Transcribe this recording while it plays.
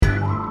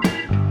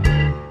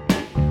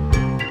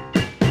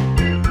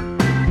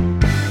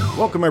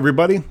Welcome,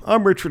 everybody.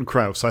 I'm Richard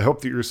Krause. I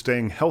hope that you're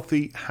staying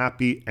healthy,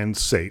 happy, and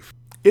safe.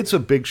 It's a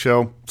big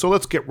show, so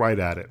let's get right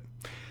at it.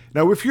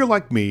 Now, if you're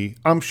like me,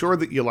 I'm sure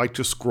that you like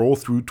to scroll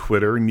through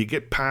Twitter and you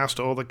get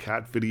past all the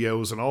cat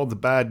videos and all the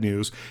bad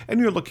news, and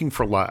you're looking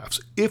for laughs.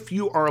 If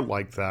you are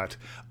like that,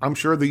 I'm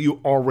sure that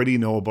you already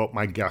know about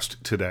my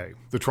guest today.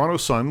 The Toronto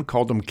Sun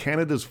called him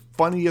Canada's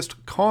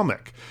funniest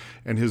comic,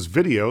 and his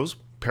videos,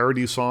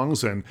 parody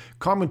songs, and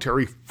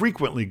commentary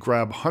frequently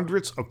grab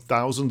hundreds of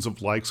thousands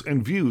of likes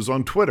and views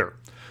on Twitter.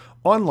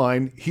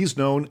 Online, he's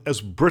known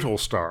as Brittle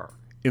Star.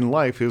 In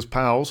life, his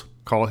pals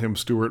call him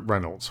Stuart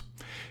Reynolds.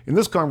 In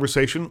this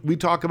conversation, we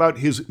talk about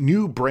his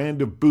new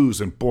brand of booze,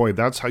 and boy,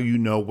 that's how you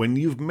know when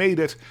you've made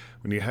it,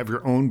 when you have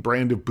your own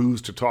brand of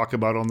booze to talk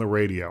about on the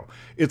radio.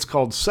 It's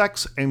called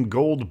Sex and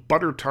Gold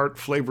Butter Tart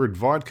Flavored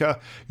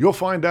Vodka. You'll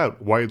find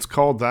out why it's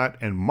called that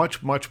and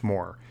much, much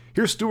more.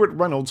 Here's Stuart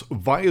Reynolds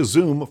via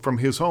Zoom from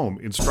his home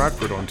in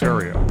Stratford,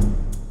 Ontario.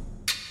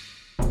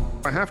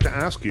 I have to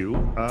ask you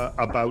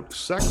about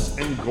Sex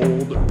and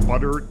Gold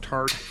Butter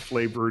Tart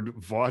Flavored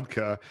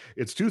Vodka.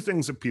 It's two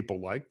things that people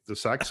like, the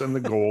sex and the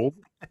gold.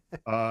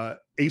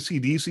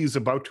 AC/DC is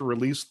about to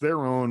release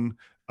their own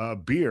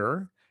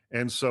beer.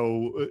 And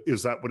so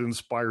is that what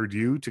inspired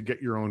you to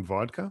get your own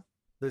vodka?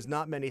 There's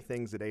not many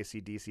things that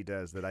AC/DC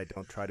does that I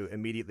don't try to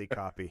immediately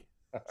copy.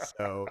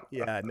 So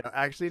yeah, no,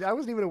 actually, I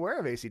wasn't even aware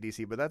of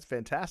AC/DC, but that's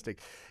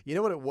fantastic. You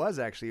know what it was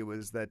actually? It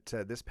was that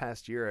this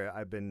past year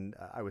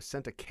I was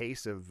sent a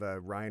case of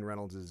Ryan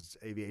Reynolds'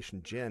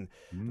 Aviation Gin,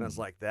 and I was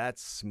like, "That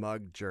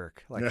smug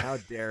jerk! Like, how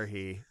dare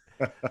he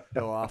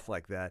go off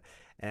like that?"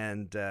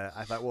 And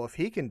I thought, well, if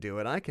he can do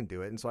it, I can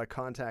do it. And so I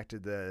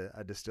contacted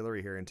a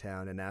distillery here in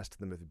town and asked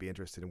them if they'd be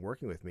interested in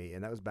working with me.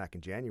 And that was back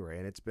in January,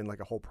 and it's been like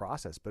a whole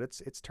process, but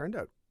it's turned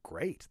out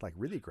great, like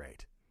really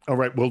great. All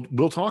right. Well,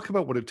 we'll talk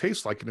about what it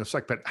tastes like in a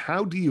sec, but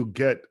how do you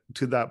get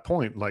to that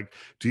point? Like,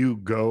 do you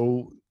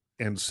go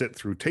and sit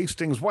through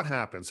tastings? What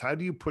happens? How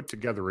do you put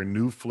together a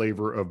new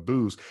flavor of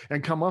booze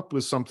and come up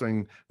with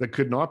something that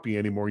could not be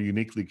any more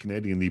uniquely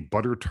Canadian, the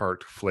butter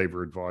tart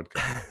flavored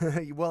vodka?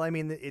 Well, I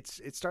mean,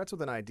 it starts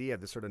with an idea,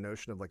 this sort of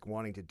notion of like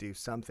wanting to do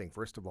something,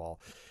 first of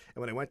all.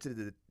 And when I went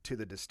to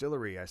the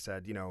distillery, I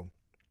said,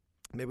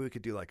 maybe we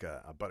could do like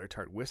a butter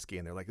tart whiskey.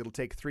 And they're like, it'll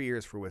take 3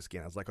 years for whiskey.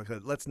 And I was like, okay,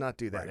 let's not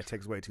do that. Right. It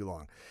takes way too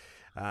long.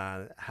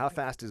 How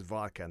fast is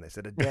vodka? And they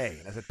said a day.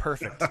 And I said,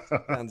 perfect.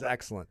 Sounds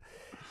excellent.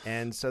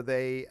 And so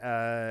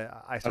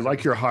I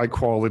like your high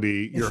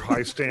quality, your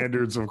high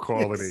standards of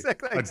quality.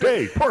 Exactly. A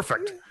day,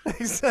 perfect.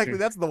 Exactly.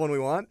 That's the one we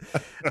want.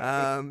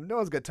 No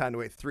one's got time to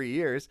wait 3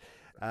 years.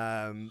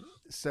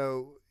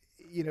 So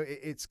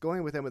it's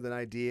going with them with an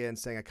idea and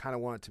saying, I kind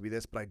of want it to be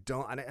this, but I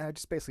don't. And I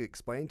just basically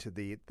explained to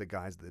the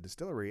guys at the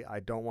distillery, I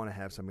don't want to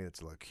have something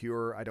that's a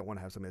liqueur. I don't want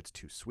to have something that's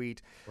too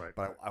sweet. Right.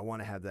 But I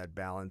want to have that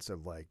balance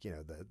of like,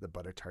 the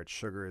butter tart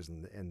sugars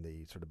and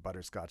the sort of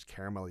butterscotch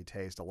caramelly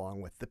taste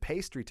along with the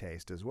pastry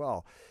taste as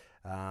well.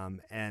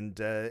 And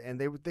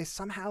they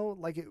somehow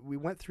we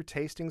went through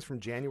tastings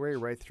from January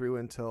right through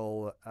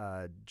until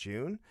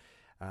June.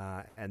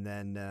 And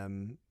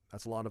then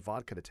that's a lot of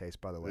vodka to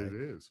taste, by the way. It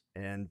is.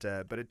 And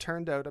but it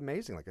turned out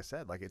amazing. Like I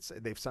said,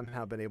 they've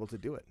somehow been able to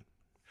do it.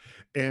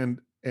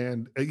 And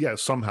yeah,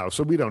 somehow.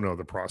 So we don't know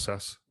the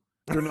process.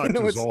 They're not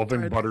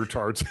dissolving butter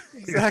tarts.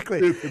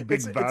 Exactly. in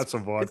big vats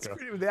of vodka.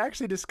 They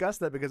actually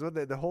discussed that because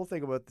the whole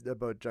thing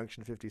about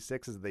Junction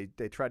 56 is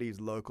they try to use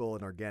local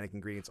and organic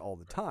ingredients all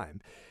the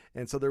time.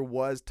 And so there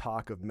was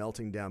talk of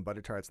melting down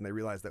butter tarts, and they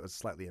realized that was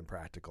slightly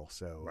impractical.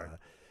 So. Right.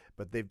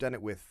 But they've done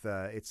it with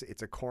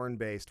it's a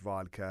corn-based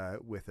vodka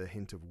with a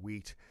hint of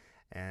wheat,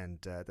 and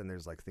then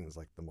there's like things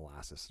like the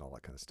molasses and all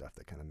that kind of stuff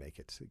that kind of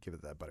give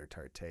it that butter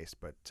tart taste.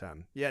 But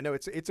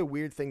it's a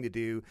weird thing to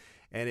do,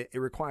 and it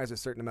requires a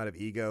certain amount of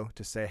ego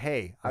to say,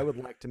 hey, I would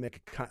like to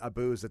make a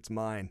booze that's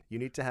mine. You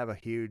need to have a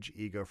huge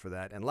ego for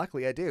that, and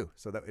luckily I do,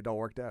 so that it all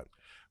worked out.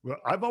 Well,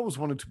 I've always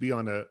wanted to be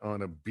on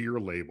a beer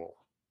label.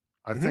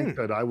 I think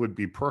that I would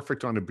be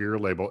perfect on a beer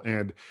label.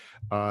 And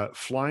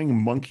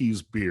Flying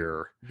Monkeys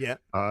beer,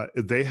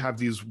 they have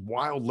these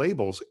wild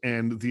labels,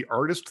 and the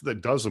artist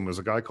that does them is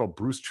a guy called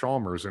Bruce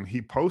Chalmers, and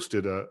he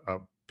posted a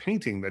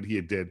painting that he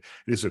did. And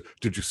he said,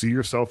 "Did you see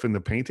yourself in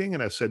the painting?"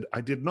 And I said,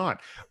 "I did not.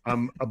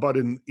 I'm about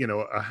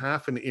a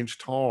half an inch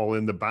tall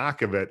in the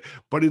back of it,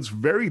 but it's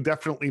very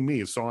definitely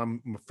me. So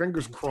I'm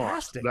fingers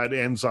crossed that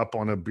ends up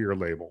on a beer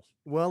label."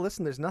 Well,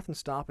 listen, there's nothing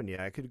stopping you.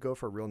 I could go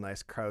for a real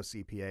nice Krause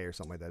EPA or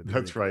something like that.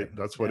 That's right. Great.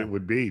 That's what it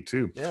would be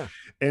too. Yeah.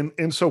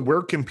 And so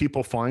where can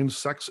people find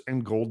Sex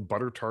and Gold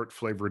Butter Tart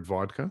flavored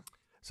vodka?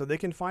 So they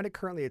can find it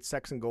currently at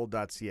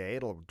sexandgold.ca.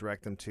 It'll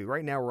direct them to,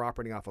 right now we're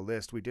operating off a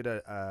list. We did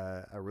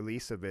a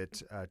release of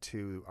it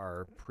to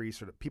our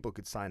people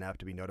could sign up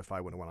to be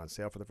notified when it went on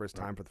sale for the first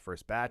time for the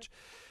first batch.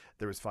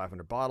 There was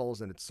 500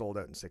 bottles, and it's sold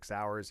out in 6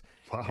 hours.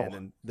 Wow. And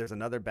then there's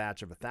another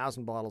batch of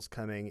 1,000 bottles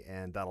coming,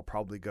 and that'll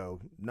probably go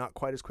not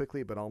quite as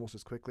quickly, but almost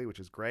as quickly, which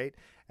is great.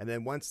 And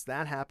then once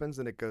that happens,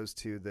 then it goes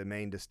to the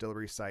main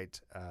distillery site,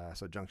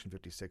 so Junction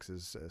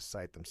 56's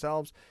site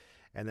themselves.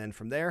 And then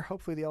from there,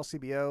 hopefully the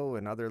LCBO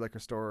and other liquor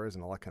stores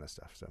and all that kind of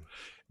stuff. So,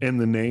 And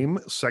the name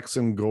Sex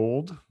and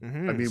Gold. I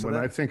mean, so when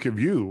I think of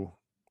you,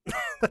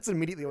 that's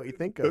immediately what you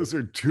think of. those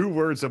are two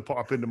words that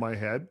pop into my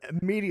head.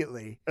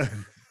 Immediately.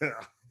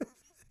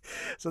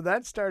 So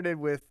that started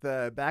with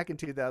back in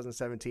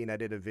 2017. I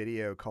did a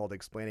video called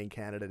 "Explaining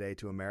Canada Day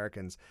to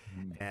Americans,"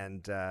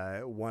 and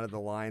one of the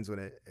lines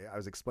I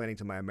was explaining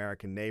to my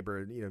American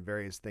neighbor,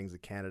 various things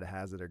that Canada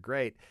has that are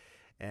great,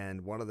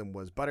 and one of them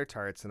was butter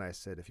tarts. And I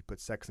said, if you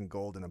put Sex and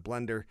Gold in a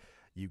blender,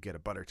 you get a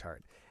butter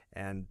tart.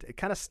 And it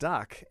kind of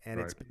stuck, and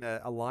It's been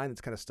a line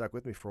that's kind of stuck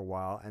with me for a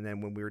while. And then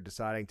when we were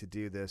deciding to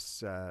do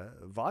this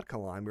vodka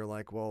line, we were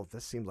like, well,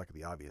 this seems like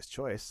the obvious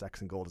choice.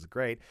 Sex and Gold is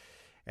great.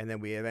 And then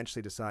we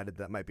eventually decided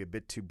that might be a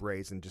bit too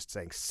brazen, just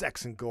saying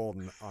Sex and Gold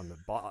on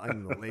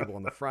the label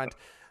on the front.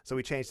 So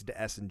we changed it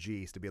to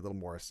S&Gs to be a little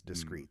more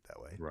discreet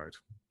that way. Right.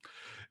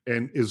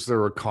 And is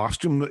there a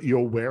costume that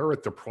you'll wear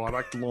at the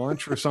product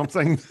launch or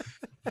something?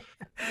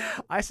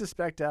 I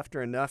suspect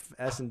after enough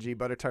S&G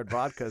butter tart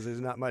vodkas, there's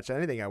not much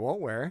anything I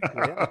won't wear.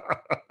 Yeah.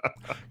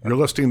 You're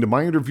listening to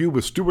my interview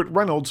with Stuart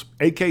Reynolds,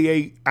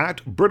 a.k.a.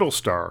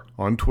 @Brittlestar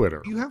on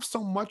Twitter. You have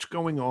so much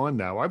going on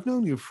now. I've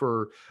known you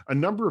for a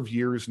number of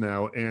years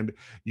now, and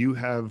you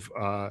have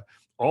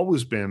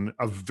always been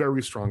a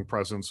very strong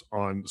presence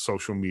on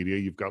social media.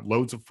 You've got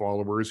loads of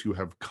followers. You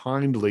have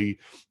kindly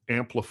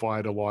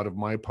amplified a lot of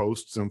my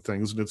posts and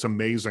things, and it's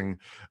amazing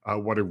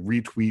what a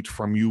retweet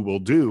from you will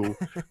do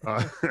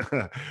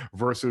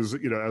versus,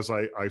 as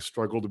I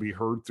struggle to be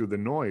heard through the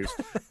noise.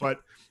 But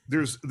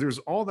there's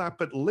all that.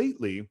 But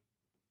lately,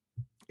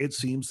 it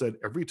seems that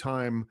every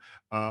time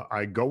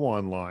I go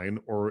online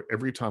or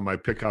every time I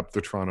pick up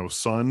the Toronto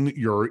Sun,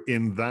 you're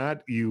in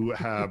that. You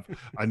have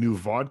a new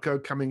vodka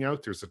coming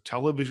out. There's a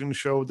television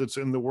show that's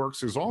in the works.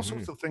 There's all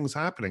sorts of things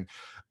happening.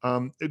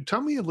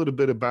 Tell me a little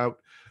bit about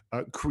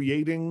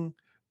creating,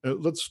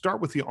 let's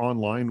start with the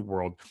online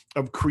world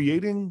of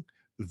creating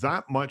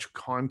that much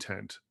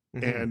content.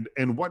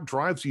 And what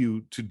drives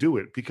you to do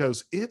it,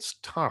 because it's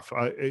tough.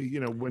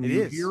 When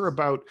you hear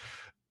about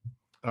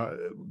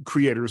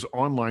creators,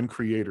 online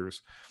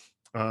creators,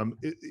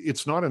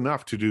 it's not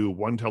enough to do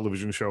one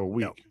television show a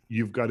week. No.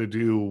 You've got to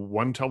do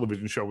one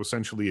television show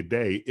essentially a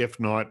day, if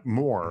not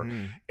more.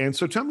 And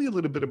so tell me a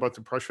little bit about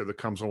the pressure that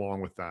comes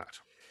along with that.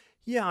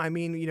 Yeah, I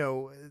mean,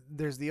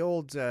 there's the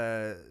old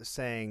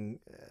saying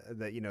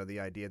that, the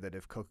idea that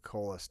if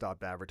Coca-Cola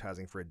stopped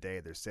advertising for a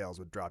day, their sales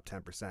would drop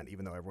 10%,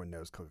 even though everyone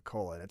knows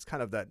Coca-Cola. And it's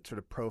kind of that sort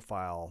of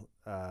profile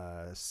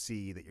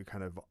C that you're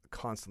kind of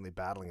constantly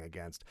battling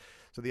against.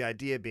 So the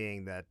idea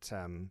being that,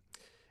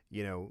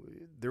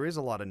 there is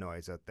a lot of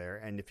noise out there.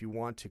 And if you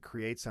want to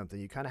create something,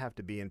 you kind of have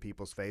to be in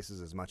people's faces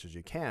as much as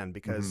you can,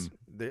 because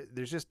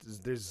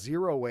there's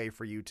zero way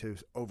for you to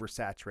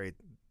oversaturate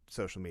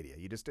social media.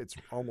 It's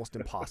almost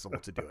impossible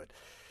to do it.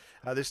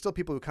 There's still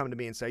people who come to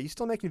me and say, are you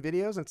still making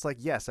videos? And it's like,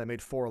 yes, I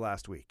made 4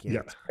 last week.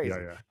 It's crazy.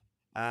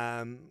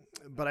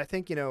 But I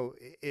think,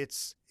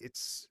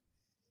 it's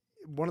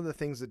one of the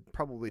things that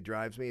probably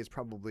drives me is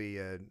probably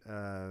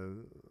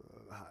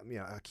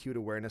acute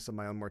awareness of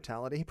my own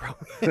mortality.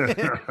 Probably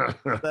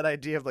that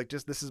idea of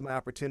this is my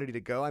opportunity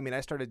to go. I mean,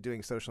 I started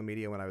doing social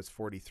media when I was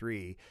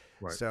 43,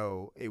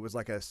 so it was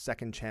like a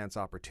second chance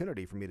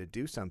opportunity for me to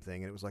do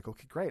something, and it was like,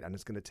 okay, great, I'm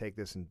just going to take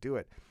this and do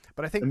it.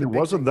 But I think there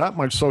wasn't that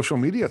much social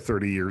media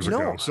 30 years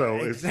ago, so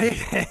it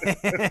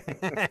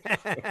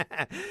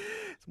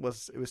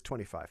was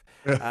 25.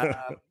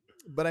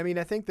 But I mean,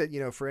 I think that,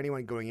 for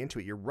anyone going into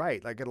it, you're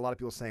right. I get a lot of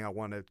people saying, I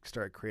want to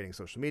start creating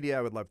social media.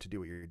 I would love to do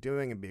what you're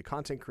doing and be a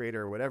content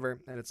creator or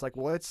whatever. And it's like,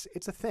 well, it's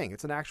a thing.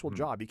 It's an actual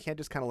job. You can't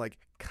just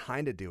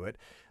kind of do it.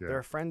 Yeah. There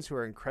are friends who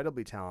are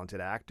incredibly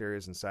talented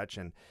actors and such,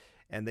 and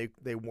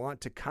they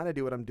want to kind of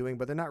do what I'm doing,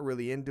 but they're not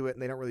really into it,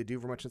 and they don't really do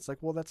very much. It's like,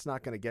 well, that's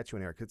not going to get you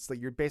anywhere. It's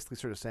like you're basically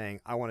sort of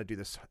saying, I want to do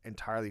this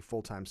entirely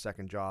full-time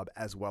second job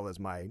as well as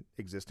my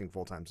existing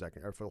full-time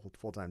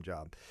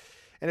job.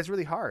 And it's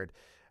really hard.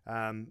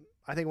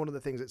 I think one of the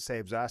things that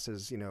saves us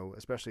is,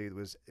 especially it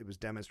was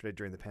demonstrated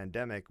during the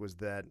pandemic, was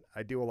that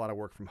I do a lot of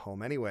work from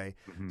home anyway.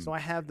 So I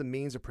have the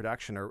means of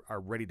production are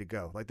ready to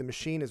go. Like the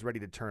machine is ready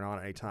to turn on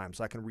at any time.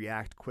 So I can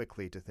react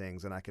quickly to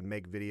things, and I can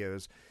make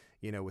videos,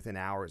 within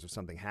hours of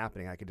something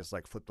happening. I can just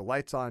flip the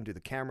lights on, do the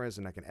cameras,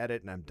 and I can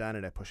edit, and I'm done,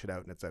 and I push it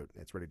out, and it's out,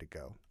 and it's ready to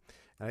go.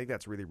 And I think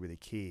that's really, really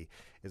key,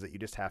 is that you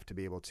just have to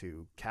be able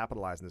to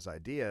capitalize on this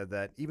idea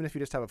that even if you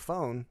just have a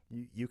phone,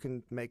 you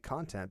can make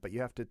content, but you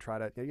have to try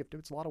to,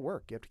 it's a lot of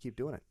work. You have to keep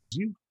doing it.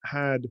 You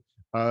had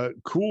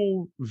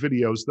cool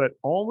videos that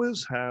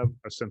always have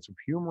a sense of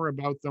humor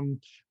about them.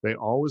 They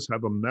always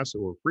have a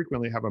message, or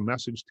frequently have a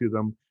message to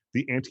them.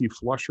 The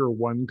anti-flusher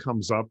one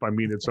comes up. I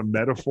mean, it's a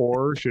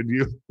metaphor, should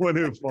you want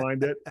to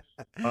find it.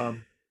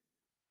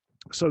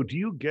 So do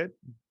you get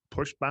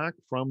pushback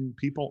from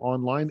people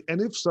online?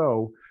 And if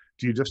so,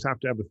 do you just have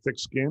to have a thick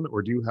skin,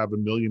 or do you have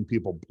 1 million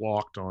people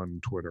blocked on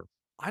Twitter?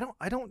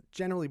 I don't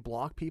generally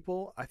block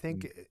people. I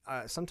think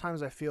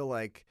sometimes I feel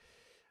like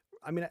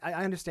I mean,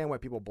 I understand why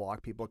people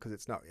block people, because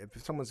it's not,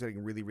 if someone's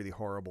getting really, really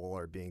horrible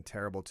or being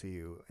terrible to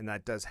you, and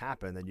that does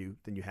happen, then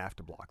you have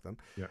to block them.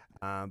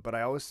 Yeah. But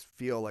I always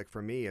feel like,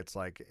 for me, it's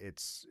like,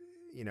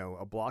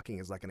 a blocking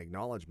is like an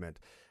acknowledgement,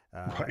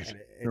 Right. and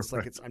it's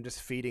like, Right. I'm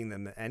just feeding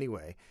them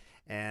anyway.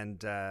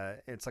 And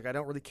it's like, I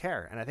don't really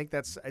care. And I think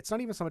it's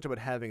not even so much about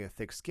having a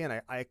thick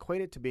skin. I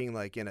equate it to being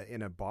like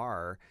in a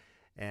bar,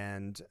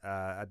 and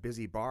a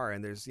busy bar,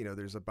 and there's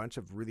a bunch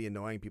of really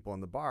annoying people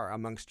in the bar,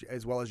 amongst,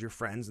 as well as your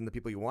friends and the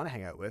people you want to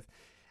hang out with.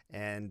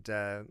 And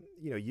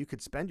you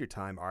could spend your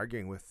time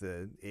arguing with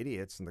the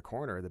idiots in the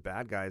corner, the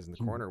bad guys in the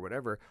corner, or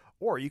whatever,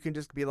 or you can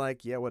just be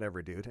like, yeah,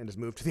 whatever, dude, and just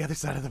move to the other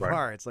side of the Right.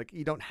 bar. It's like,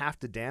 you don't have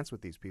to dance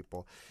with these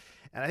people.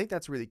 And I think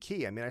that's really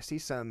key. I mean, I see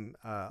some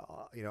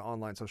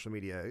online social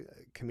media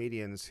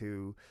comedians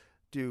who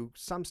do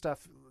some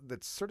stuff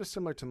that's sort of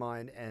similar to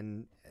mine,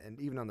 and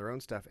even on their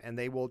own stuff, and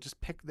they will just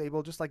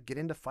like get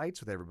into fights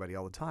with everybody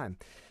all the time.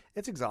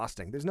 It's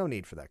exhausting. There's no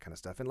need for that kind of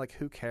stuff. And like,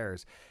 who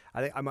cares?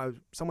 I think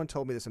someone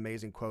told me this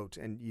amazing quote,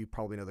 and you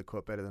probably know the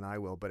quote better than I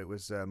will, but it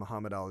was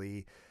Muhammad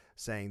Ali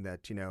saying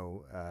that,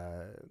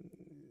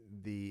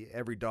 the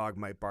every dog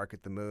might bark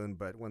at the moon,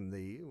 but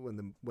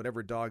when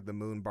whatever dog the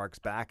moon barks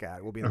back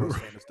at will be the most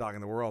famous dog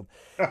in the world.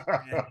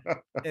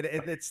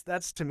 And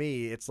that's, to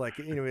me, it's like,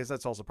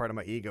 that's also part of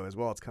my ego as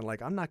well. It's kind of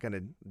like, I'm not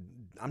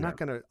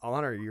gonna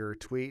honor your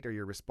tweet or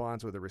your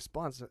response with a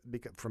response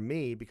from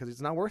me, because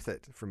it's not worth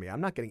it for me.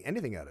 I'm not getting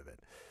anything out of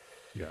it.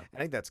 Yeah. I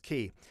think that's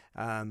key.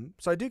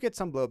 So I do get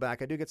some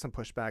blowback, I do get some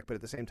pushback, but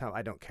at the same time,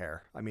 I don't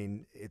care. I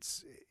mean,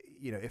 it's,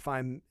 if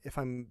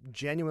I'm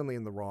genuinely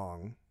in the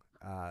wrong,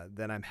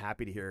 then I'm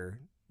happy to hear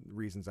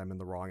reasons I'm in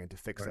the wrong and to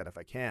fix that if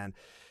I can.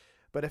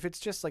 But if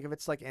it's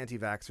like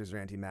anti-vaxxers or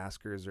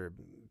anti-maskers or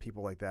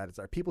people like that, it's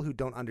our people who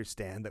don't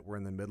understand that we're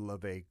in the middle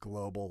of a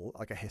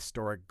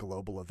historic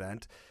global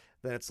event,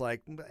 then it's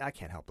like, I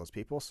can't help those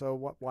people.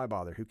 So why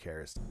bother? Who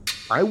cares?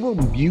 I will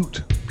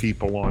mute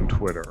people on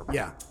Twitter.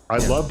 Yeah. I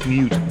love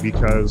mute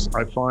because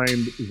I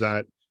find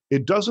that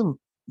it doesn't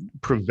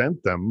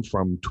prevent them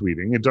from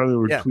tweeting. It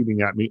doesn't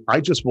tweeting at me. I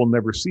just will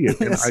never see it.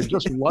 And I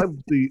just love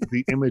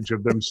the image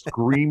of them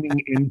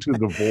screaming into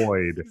the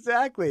void.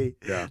 Exactly.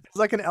 Yeah. It's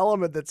like an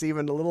element that's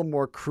even a little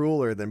more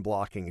crueler than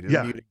blocking,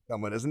 just muting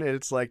someone, isn't it?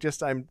 It's like,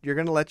 you're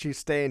going to let you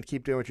stay and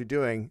keep doing what you're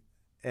doing,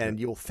 and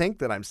you'll think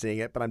that I'm seeing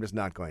it, but I'm just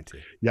not going to.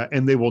 Yeah,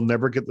 and they will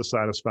never get the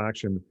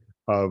satisfaction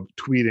of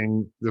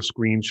tweeting the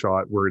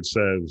screenshot where it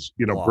says,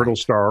 Brittle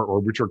Star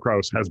or Richard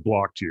Krause has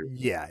blocked you.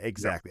 Yeah,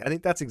 exactly. Yeah. I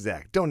think that's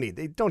exact. Don't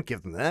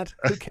give them that.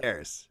 Who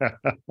cares?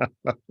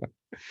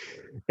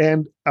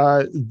 And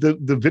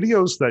the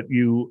videos that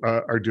you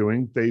are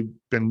doing, they've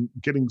been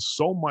getting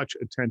so much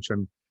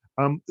attention.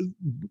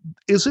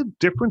 Is it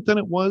different than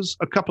it was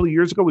a couple of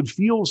years ago? It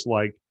feels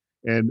like,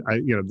 and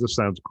this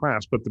sounds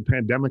crass, but the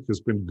pandemic has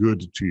been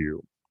good to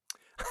you.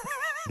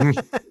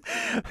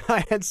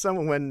 I had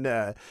someone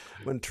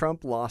when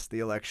Trump lost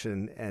the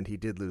election, and he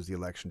did lose the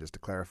election, just to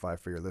clarify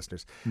for your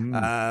listeners.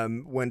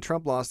 When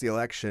Trump lost the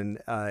election,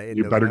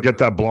 you better get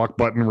that block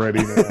button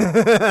ready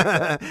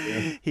now.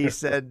 He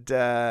said,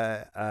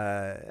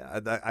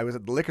 I was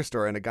at the liquor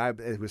store, and a guy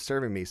who was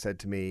serving me said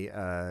to me,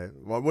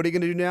 well, what are you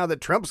going to do now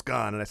that Trump's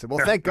gone? And I said,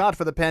 well, thank God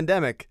for the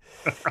pandemic.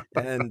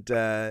 And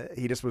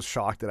he just was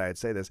shocked that I would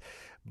say this.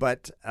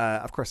 But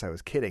of course I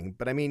was kidding.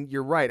 But I mean,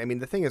 you're right. I mean,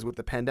 the thing is, with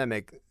the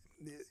pandemic,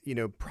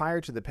 prior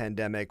to the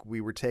pandemic,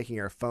 we were taking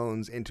our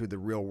phones into the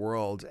real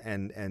world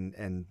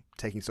and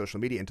taking social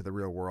media into the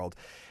real world.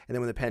 And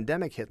then when the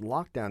pandemic hit and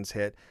lockdowns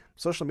hit,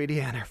 social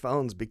media and our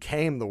phones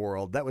became the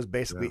world. That was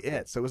basically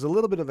it. So it was a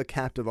little bit of a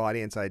captive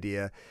audience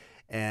idea.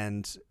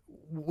 And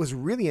what was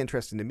really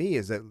interesting to me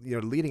is that,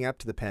 leading up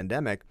to the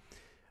pandemic,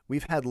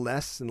 we've had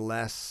less and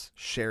less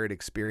shared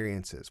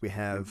experiences. We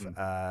have,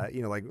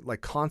 like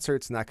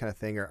concerts and that kind of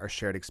thing are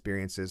shared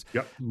experiences.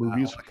 Yep,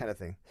 movies. That kind of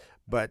thing.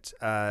 But,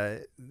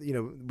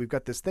 we've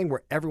got this thing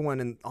where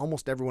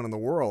almost everyone in the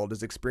world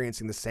is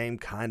experiencing the same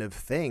kind of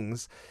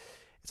things.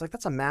 It's like,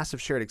 that's a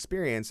massive shared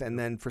experience. And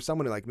then for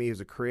someone like me,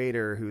 who's a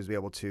creator, who's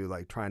able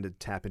to trying to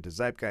tap into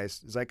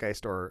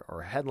zeitgeist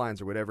or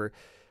headlines or whatever,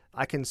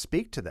 I can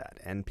speak to that,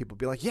 and people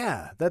be like,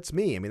 yeah, that's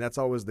me. I mean, that's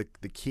always the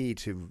key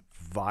to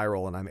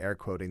viral, and I'm air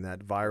quoting that,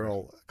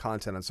 viral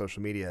content on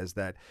social media, is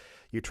that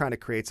you're trying to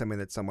create something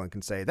that someone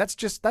can say,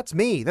 that's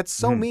me. That's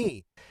so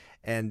me.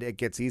 And it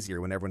gets easier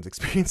when everyone's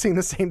experiencing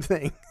the same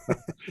thing.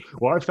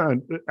 Well, I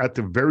found at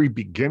the very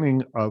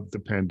beginning of the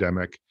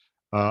pandemic,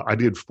 I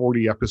did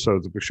 40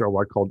 episodes of a show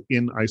I called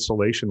In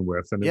Isolation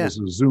With, and it was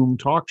a Zoom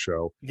talk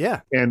show.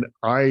 Yeah. And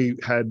I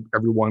had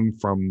everyone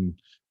from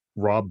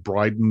Rob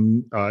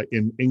Brydon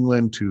in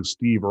England to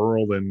Steve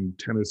Earle in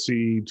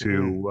Tennessee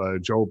to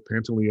Joe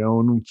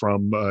Pantaleone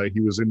from, he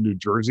was in New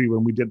Jersey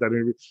when we did that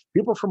interview.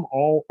 People from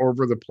all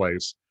over the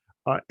place.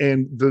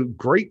 And the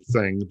great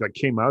thing that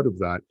came out of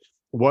that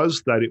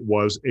was that it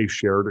was a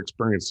shared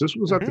experience. This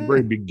was at the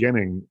very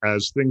beginning,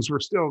 as things were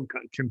still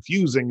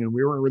confusing and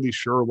we weren't really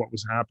sure what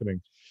was happening.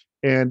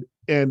 And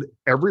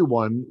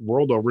everyone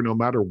world over, no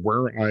matter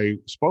where I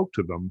spoke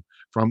to them,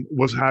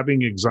 was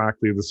having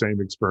exactly the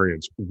same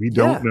experience. We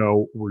don't Yeah.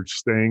 know. We're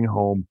staying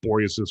home.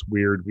 Boy, is this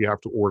weird. We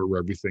have to order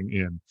everything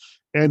in.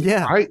 And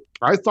Yeah.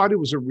 I thought it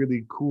was a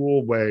really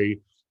cool way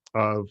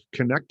of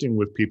connecting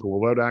with people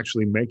without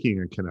actually making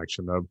a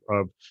connection, of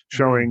Hmm.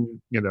 showing,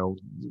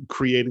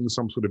 creating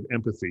some sort of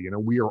empathy.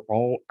 We are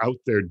all out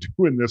there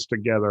doing this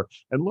together.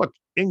 And look,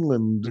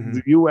 England, Hmm.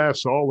 the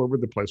US, all over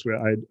the place.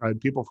 I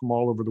had people from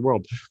all over the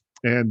world.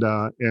 And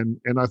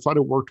I thought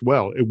it worked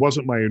well. It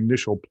wasn't my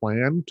initial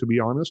plan, to be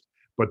honest,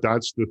 but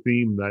that's the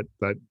theme that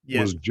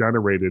Yeah. was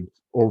generated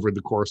over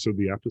the course of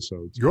the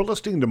episodes. You're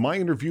listening to my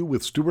interview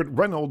with Stuart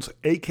Reynolds,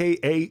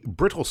 aka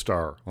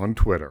Brittlestar, on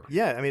Twitter.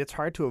 Yeah, I mean, it's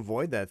hard to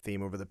avoid that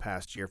theme over the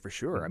past year for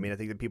sure. I mean, I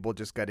think that people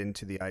just got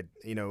into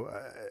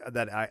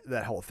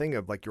that whole thing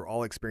of like you're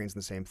all experiencing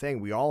the same thing.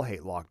 We all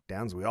hate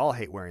lockdowns. We all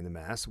hate wearing the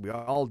mask. We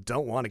all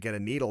don't want to get a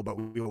needle, but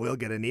we will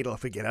get a needle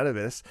if we get out of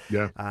this,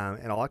 Yeah.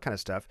 and all that kind of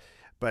stuff.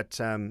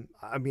 But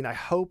I mean, I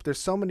hope there's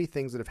so many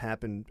things that have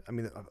happened. I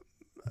mean,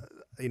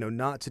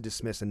 not to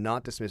dismiss and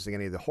not dismissing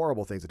any of the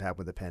horrible things that happened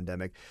with the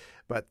pandemic,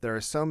 but there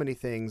are so many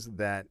things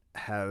that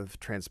have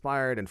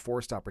transpired and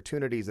forced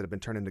opportunities that have been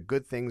turned into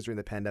good things during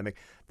the pandemic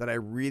that I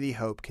really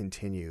hope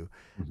continue.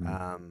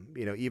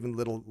 Even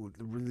little,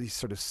 really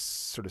sort of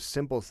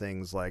simple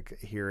things like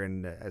here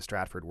in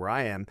Stratford, where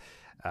I am.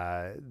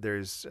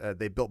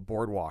 They built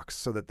boardwalks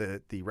so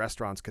that the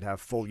restaurants could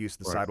have full use of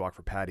the sidewalk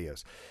for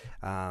patios.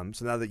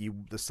 So now that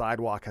the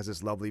sidewalk has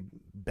this lovely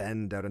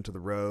bend out into the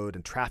road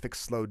and traffic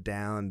slowed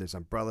down, there's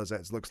umbrellas.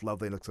 It looks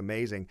lovely. It looks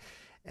amazing.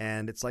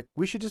 And it's like,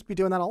 we should just be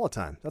doing that all the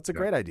time. That's a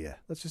great idea.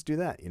 Let's just do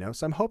that,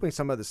 So I'm hoping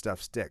some of this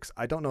stuff sticks.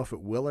 I don't know if it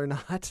will or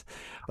not,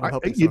 but I'm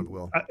hoping some of it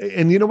will.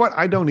 And you know what?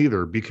 I don't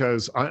either,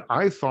 because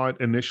I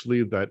thought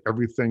initially that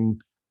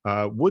everything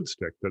would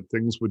stick, that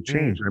things would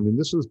change. I mean,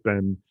 this has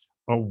been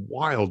a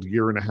wild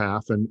year and a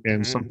half,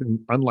 and something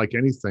unlike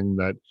anything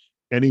that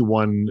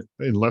anyone,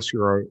 unless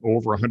you're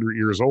over 100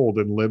 years old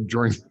and lived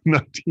during the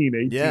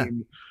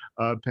 1918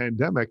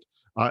 pandemic,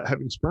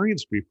 have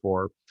experienced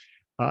before.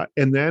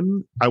 And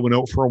then I went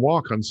out for a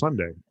walk on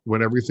Sunday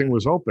when everything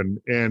was open,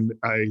 and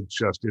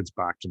it's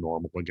back to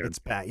normal again. It's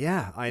back.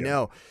 Yeah, I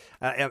know.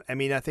 I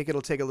mean, I think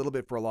it'll take a little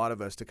bit for a lot of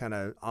us to kind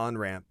of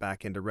on-ramp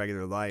back into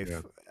regular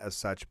life as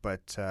such.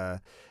 But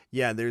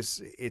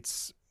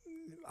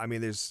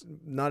there's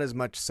not as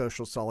much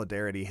social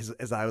solidarity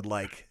as I would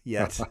like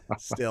yet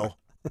still.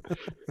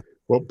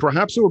 Well,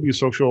 perhaps there will be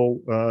social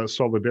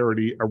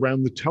solidarity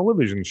around the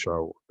television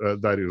show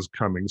that is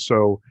coming.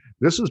 So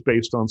this is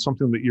based on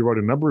something that you wrote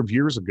a number of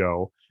years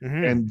ago.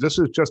 And this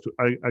is just,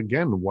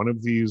 again, one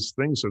of these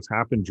things that's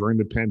happened during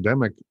the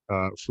pandemic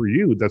for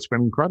you that's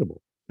been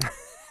incredible.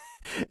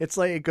 It's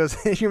like it goes.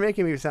 You're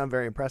making me sound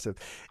very impressive.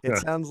 It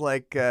sounds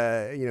like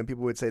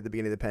people would say at the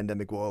beginning of the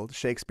pandemic, well,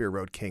 Shakespeare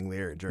wrote King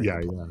Lear during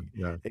the play.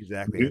 Yeah,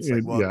 exactly. It's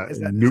like, well,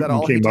 is that Newton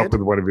all he came did? up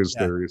with one of his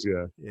theories.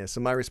 Yeah.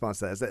 So my response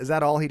to that is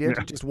that all he did?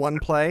 Just one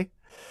play?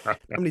 How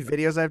many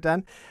videos I've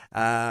done?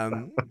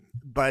 I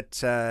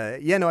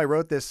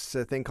wrote this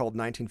thing called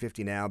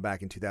 1950 Now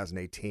back in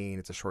 2018.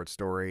 It's a short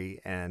story,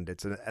 and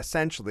it's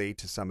essentially,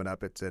 to sum it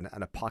up, it's an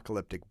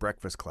apocalyptic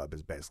breakfast club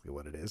is basically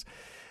what it is.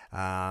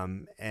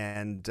 The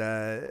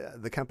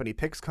company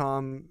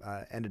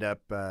Pixcom ended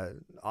up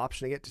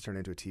optioning it to turn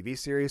into a TV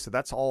series. So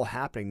that's all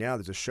happening now.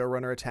 There's a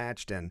showrunner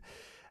attached, and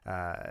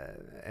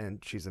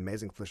she's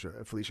amazing,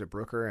 Felicia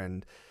Brooker,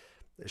 and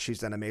she's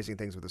done amazing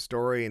things with the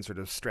story and sort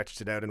of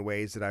stretched it out in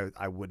ways that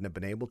I wouldn't have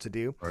been able to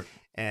do. Right.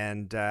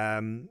 And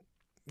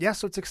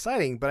so it's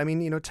exciting. But I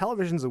mean,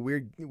 television's a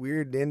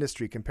weird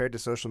industry compared to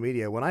social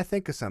media. When I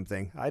think of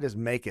something, I just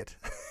make it.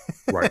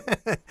 Right.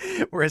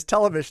 Whereas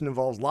television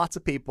involves lots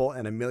of people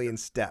and a million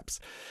steps.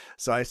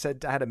 So I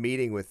had a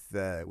meeting with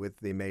the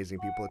amazing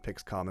people at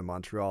Pixcom in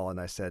Montreal, and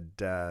I said,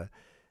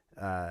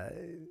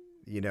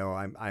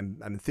 I'm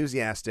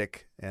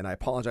enthusiastic, and I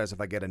apologize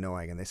if I get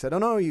annoying. And they said, oh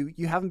no,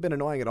 you haven't been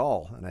annoying at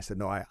all. And I said,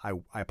 no, I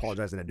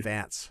apologize in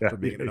advance for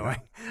being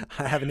annoying.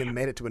 I haven't even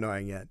made it to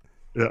annoying yet.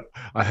 Yeah,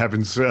 I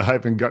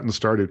haven't gotten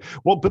started.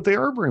 Well, but they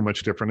are very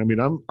much different. I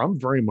mean, I'm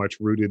very much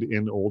rooted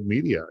in old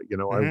media.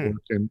 I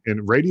worked in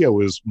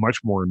radio is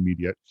much more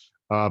immediate.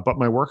 But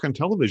my work on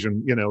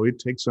television, it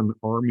takes an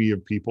army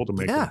of people to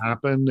make it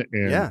happen,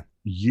 and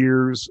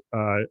years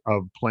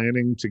of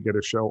planning to get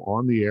a show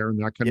on the air and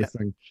that kind of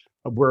thing.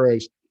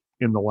 Whereas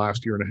in the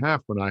last year and a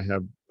half, when I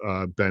have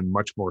been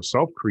much more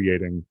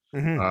self-creating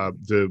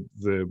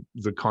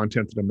the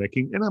content that I'm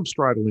making, and I'm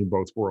straddling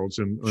both worlds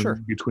in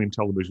between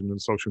television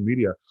and social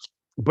media.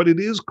 But it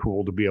is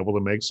cool to be able to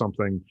make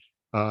something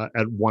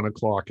at 1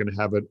 o'clock and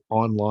have it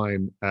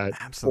online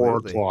at 4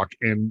 o'clock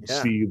and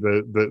see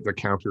the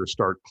counter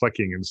start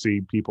clicking and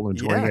see people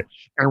enjoying it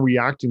and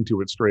reacting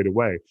to it straight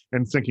away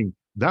and thinking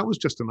that was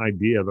just an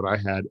idea that I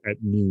had at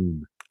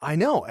noon. I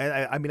know.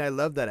 I mean, I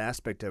love that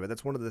aspect of it.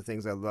 That's one of the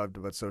things I loved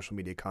about social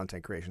media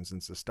content creation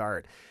since the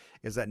start,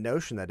 is that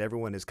notion that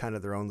everyone is kind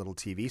of their own little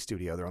TV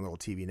studio, their own little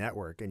TV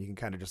network, and you can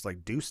kind of just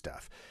like do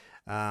stuff.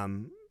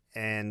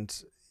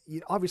 And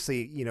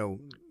obviously,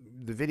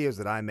 the videos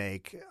that I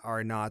make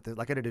are not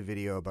like I did a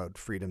video about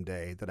Freedom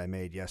Day that I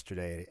made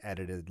yesterday,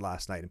 edited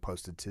last night and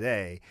posted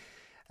today.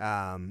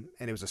 And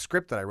it was a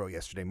script that I wrote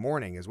yesterday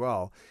morning as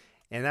well.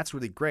 And that's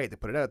really great to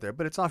put it out there,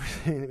 but it's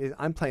obviously,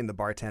 I'm playing the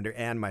bartender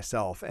and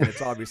myself, and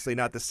it's obviously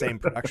not the same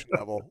production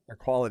level or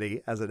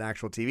quality as an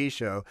actual TV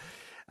show.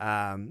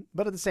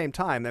 But at the same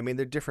time, I mean,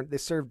 they're different. They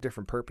serve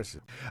different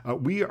purposes.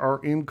 We are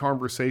in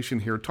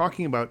conversation here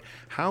talking about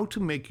how to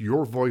make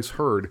your voice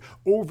heard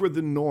over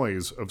the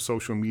noise of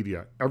social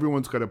media.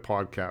 Everyone's got a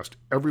podcast.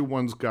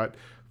 Everyone's got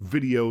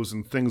videos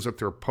and things that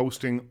they're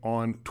posting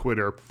on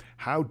Twitter.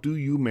 How do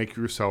you make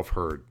yourself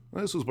heard?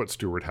 This is what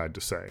Stuart had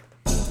to say.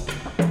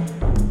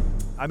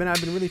 I mean,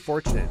 I've been really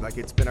fortunate. Like,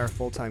 it's been our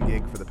full-time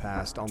gig for the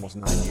past almost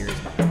 9 years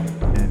now,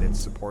 and it's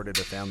supported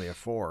a family of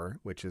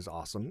 4, which is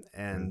awesome.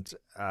 And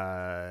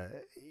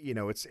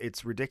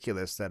it's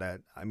ridiculous that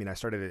I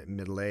started at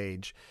middle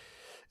age,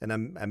 and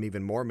I'm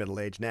even more middle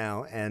aged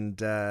now.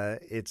 And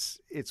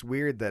it's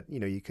weird that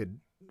you could,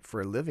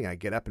 for a living, I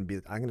get up and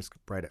I'm going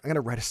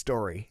to write a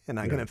story, and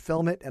I'm going to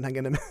film it, and I'm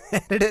going to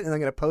edit it, and I'm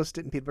going to post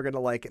it, and people are going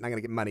to like it, and I'm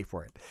going to get money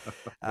for it,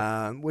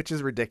 which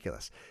is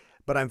ridiculous.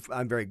 But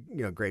I'm very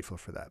grateful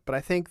for that. But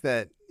I think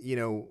that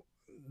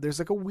there's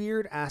like a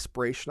weird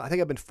aspirational. I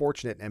think I've been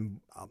fortunate, and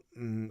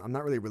I'm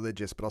not really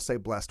religious, but I'll say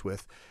blessed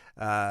with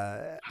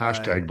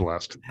hashtag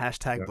blessed.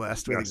 Hashtag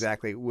blessed with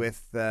exactly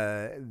with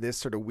this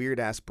sort of weird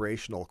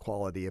aspirational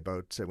quality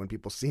about when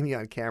people see me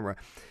on camera.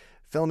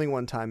 Filming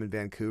one time in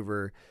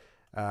Vancouver,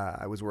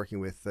 I was working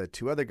with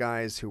 2 other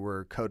guys who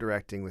were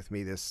co-directing with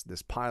me this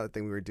pilot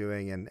thing we were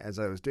doing, and as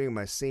I was doing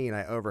my scene,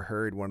 I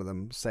overheard one of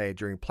them say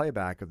during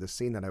playback of the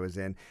scene that I was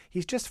in,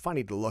 "He's just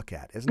funny to look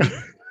at, isn't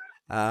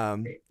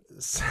he?"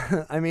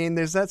 So, I mean,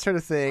 there's that sort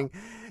of thing,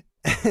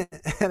 and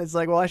it's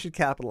like, well, I should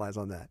capitalize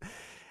on that.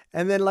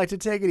 And then, like, to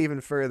take it even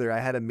further,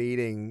 I had a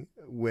meeting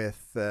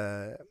with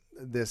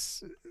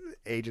this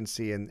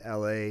agency in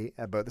LA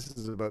this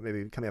is about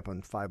maybe coming up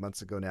on 5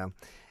 months ago now,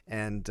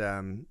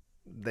 and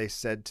they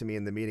said to me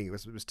in the meeting, it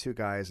was 2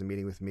 guys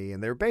meeting with me,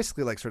 and they were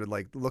basically like sort of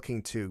like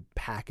looking to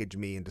package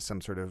me into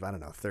some sort of, I don't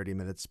know,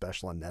 30-minute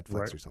special on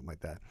Netflix or something like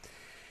that.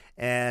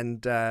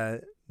 And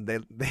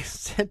they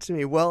said to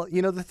me, well,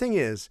 the thing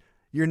is,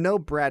 you're no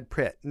Brad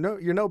Pitt. No,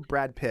 you're no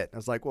Brad Pitt. I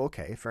was like, well,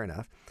 okay, fair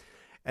enough.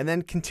 And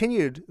then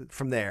continued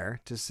from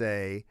there to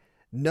say,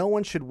 no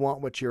one should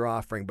want what you're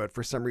offering, but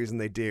for some reason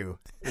they do.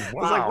 Wow. I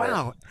was like,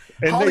 wow.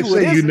 And Hollywood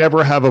they say you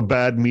never have a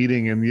bad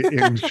meeting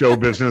in show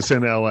business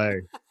in LA.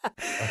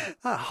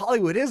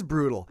 Hollywood is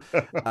brutal.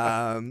 But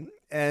I mean,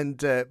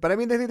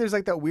 I think there's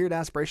like that weird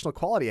aspirational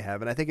quality I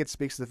have. And I think it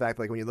speaks to the fact,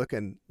 like when you look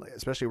in,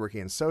 especially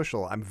working in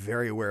social, I'm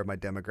very aware of my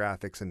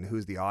demographics and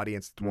who's the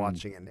audience that's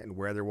watching and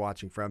where they're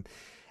watching from.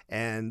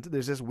 And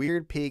there's this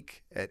weird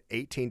peak at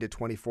 18 to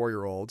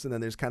 24-year-olds, and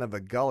then there's kind of a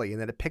gully, and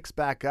then it picks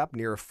back up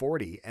near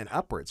 40 and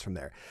upwards from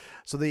there.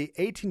 So the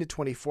 18 to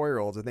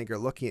 24-year-olds, I think, are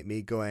looking at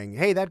me going,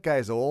 hey, that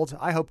guy's old.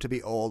 I hope to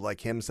be old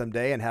like him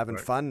someday and having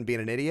fun and being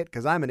an idiot,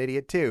 because I'm an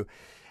idiot too.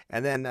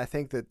 And then I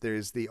think that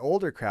there's the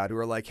older crowd who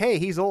are like, hey,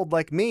 he's old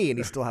like me and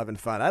he's still having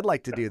fun. I'd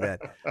like to do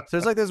that. So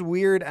there's like this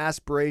weird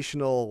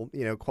aspirational,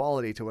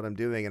 quality to what I'm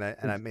doing.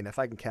 And I mean, if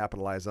I can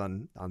capitalize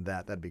on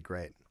that, that'd be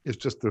great. It's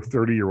just the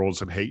 30-year-olds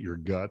that hate your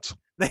guts.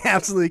 They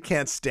absolutely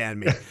can't stand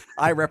me.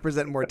 I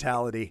represent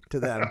mortality to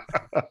them.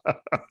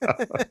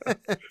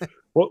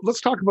 Well,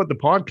 let's talk about the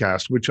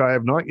podcast, which I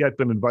have not yet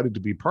been invited to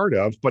be part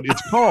of, but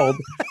it's called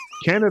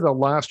Canada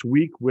Last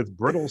Week with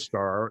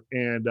Brittlestar,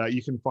 and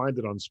you can find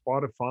it on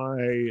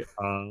Spotify,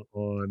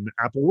 on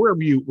Apple,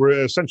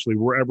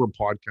 wherever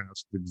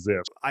podcasts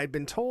exist. I'd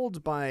been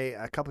told by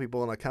a couple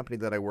people in a company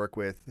that I work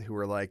with who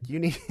were like,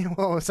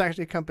 well, it's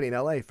actually a company in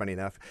LA, funny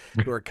enough,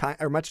 who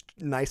are much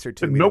nicer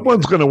to me. No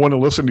one's going to want to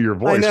listen to your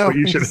voice, but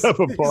you should have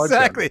a podcast.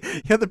 Exactly.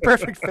 You have the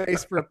perfect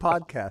face for a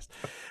podcast.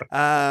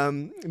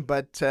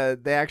 But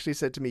they actually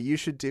said to me, you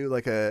should do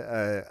like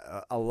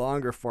a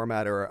longer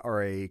format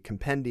or a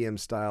compendium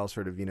style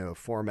sort of,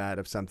 format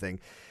of something,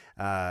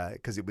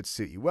 because it would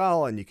suit you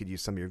well and you could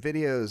use some of your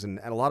videos. And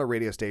a lot of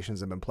radio stations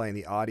have been playing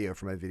the audio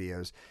for my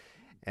videos.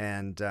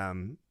 And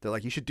they're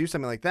like, you should do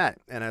something like that.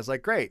 And I was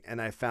like, great.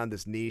 And I found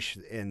this niche,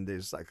 and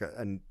there's like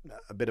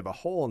a bit of a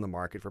hole in the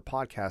market for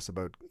podcasts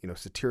about,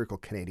 satirical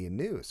Canadian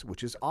news,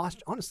 which is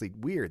honestly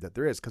weird that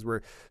there is, because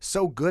we're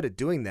so good at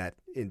doing that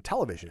in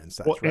television and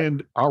such. Well, right?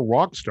 And our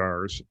rock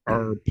stars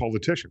are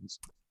politicians.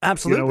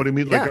 Absolutely. You know what I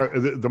mean? Yeah.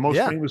 Like the most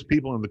famous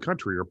people in the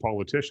country are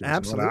politicians,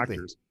 absolutely. not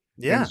actors.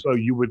 Yeah. And so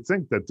you would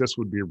think that this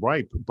would be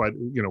ripe, but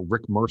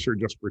Rick Mercer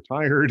just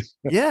retired.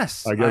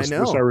 Yes, I guess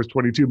This Hour's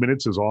 22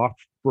 Minutes is out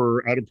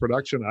of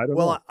production. I don't know.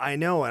 Well, I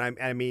know, and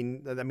I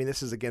mean,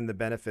 this is again the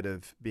benefit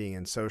of being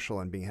in social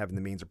and having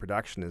the means of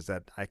production is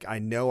that I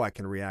know I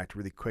can react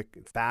really quick,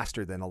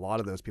 faster than a lot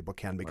of those people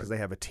can, because they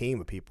have a team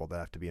of people that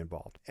have to be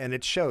involved, and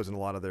it shows in a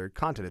lot of their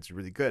content. It's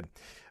really good,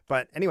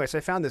 But anyway, so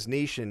I found this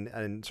niche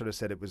and sort of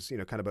said it was,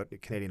 kind of about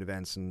Canadian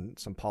events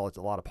and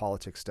a lot of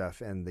politics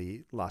stuff. And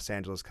the Los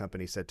Angeles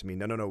company said to me,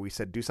 no, we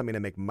said do something to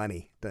make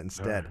money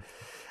instead.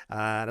 And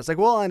I was like,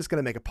 well, I'm just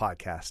going to make a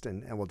podcast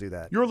and we'll do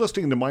that. You're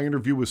listening to my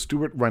interview with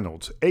Stuart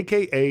Reynolds,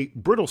 a.k.a.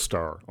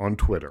 Brittlestar on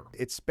Twitter.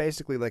 It's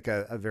basically like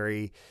a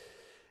very,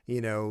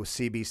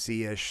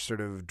 CBC-ish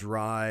sort of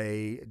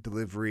dry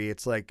delivery.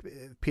 It's like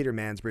Peter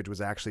Mansbridge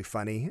was actually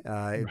funny.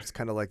 It's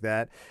kind of like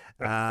that.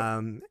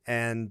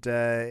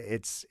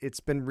 It's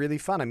been really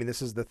fun. I mean,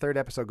 this is the third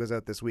episode goes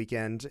out this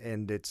weekend,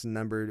 and it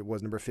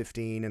was number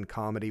 15 in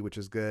comedy, which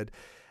is good.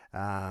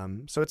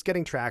 So it's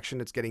getting traction.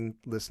 It's getting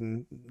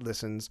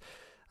listens.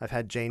 I've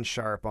had Jane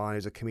Sharp on,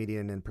 who's a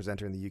comedian and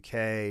presenter in the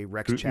UK.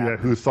 Rex Chapman.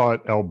 Who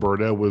thought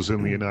Alberta was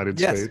in the United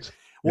States.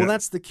 Well,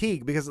 that's the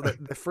key, because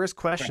the first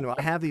question,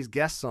 I have these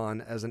guests on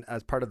as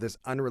part of this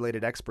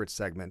unrelated experts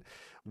segment,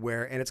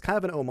 and it's kind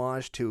of an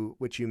homage to,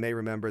 which you may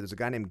remember, there's a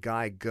guy named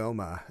Guy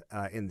Goma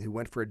who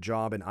went for a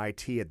job in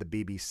IT at the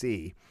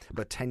BBC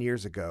about 10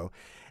 years ago.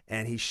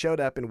 And he showed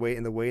up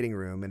in the waiting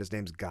room, and his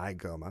name's Guy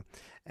Goma.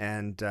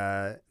 And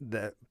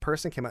the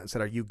person came out and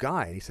said, "Are you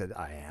Guy?" And he said,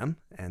 "I am."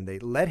 And they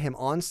led him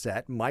on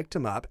set, mic'd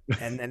him up,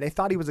 and they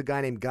thought he was a guy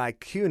named Guy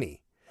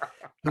Cuny,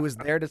 who was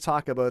there to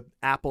talk about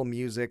Apple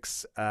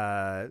Music's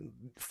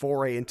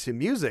foray into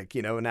music,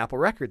 and Apple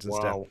Records and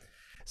stuff.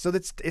 So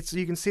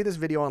you can see this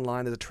video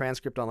online. There's a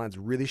transcript online. It's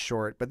really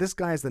short, but this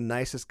guy is the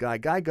nicest guy.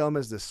 Guy Goma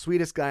is the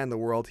sweetest guy in the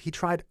world. He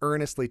tried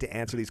earnestly to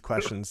answer these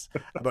questions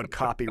about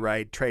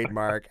copyright,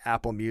 trademark,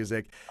 Apple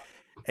Music.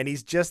 And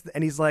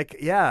he's like,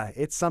 yeah,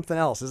 it's something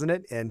else, isn't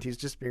it? And he's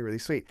just being really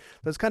sweet.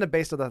 So it's kind of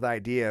based on the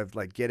idea of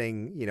like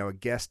getting, a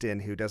guest in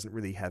who doesn't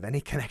really have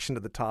any connection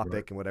to the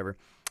topic and whatever.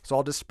 So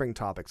I'll just spring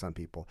topics on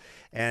people.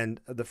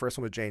 And the first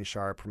one was Jane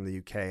Sharp from the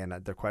UK. And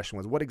the question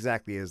was, what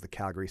exactly is the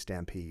Calgary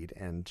Stampede?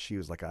 And she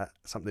was like,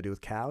 something to do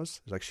with cows.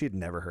 It was like she'd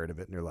never heard of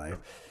it in her life.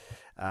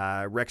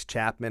 Rex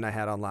Chapman I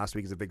had on last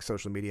week. Is a big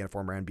social media and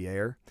former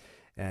NBAer.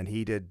 And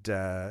he did.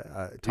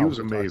 He was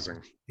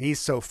amazing. He's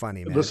so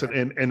funny, man.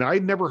 Listen, and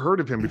I'd never heard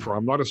of him before.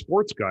 I'm not a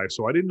sports guy,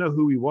 so I didn't know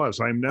who he was.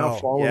 I'm now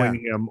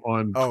following him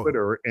on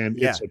Twitter, and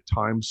it's a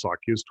time suck.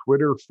 His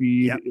Twitter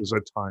feed is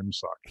a time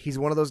suck. He's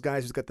one of those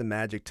guys who's got the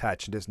magic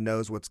touch and just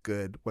knows what's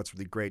good, what's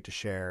really great to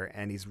share.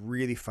 And he's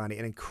really funny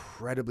and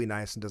incredibly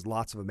nice and does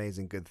lots of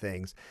amazing good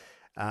things.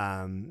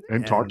 And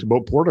talked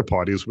about porta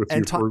potties with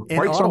you for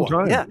quite some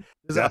time. Yeah,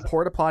 there's a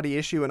porta potty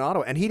issue in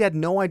Ottawa, and he had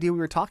no idea we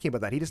were talking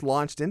about that. He just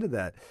launched into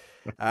that.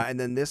 And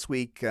then this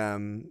week,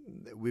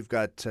 we've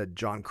got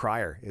John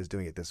Cryer is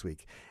doing it this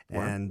week,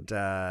 and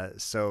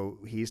so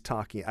he's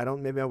talking.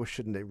 Maybe I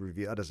shouldn't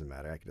reveal. It doesn't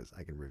matter.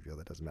 I can reveal.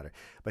 That doesn't matter.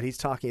 But he's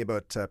talking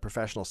about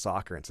professional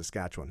soccer in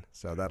Saskatchewan.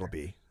 So that'll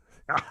be.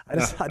 I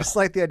just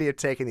like the idea of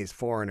taking these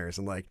foreigners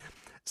and like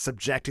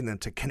subjecting them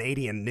to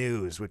Canadian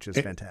news, which is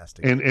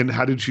fantastic. And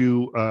how did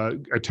you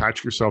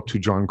attach yourself to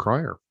John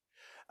Cryer?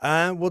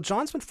 Well,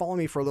 John's been following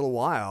me for a little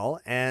while,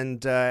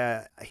 and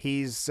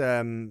he's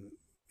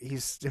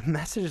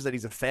messages that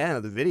he's a fan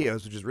of the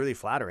videos, which is really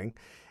flattering.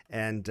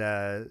 And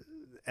then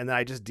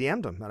I just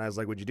DM'd him, and I was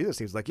like, "Would you do this?"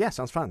 He was like, "Yeah,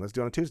 sounds fun. Let's do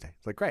it on Tuesday."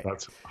 It's like, great.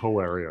 That's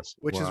hilarious.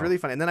 Which is really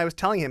fun. And then I was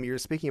telling him, you were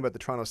speaking about the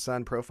Toronto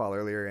Sun profile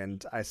earlier,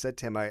 and I said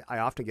to him, I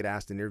often get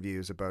asked in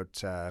interviews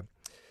about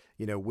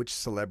which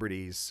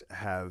celebrities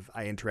have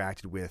I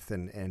interacted with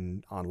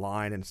and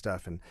online and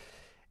stuff.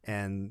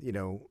 And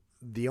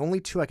the only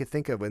two I could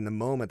think of in the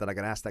moment that I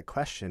got asked that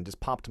question just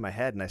popped to my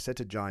head. And I said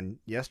to John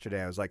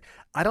yesterday, I was like,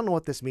 I don't know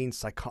what this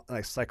means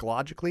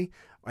psychologically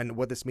and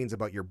what this means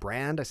about your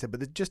brand. I said,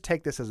 but just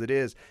take this as it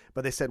is.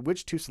 But they said,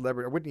 which two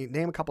celebrities, or would you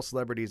name a couple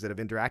celebrities that have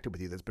interacted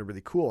with you that's been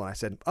really cool? And I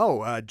said,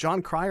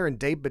 John Cryer and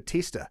Dave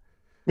Bautista.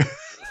 And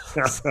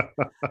I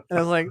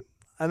was like,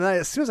 and then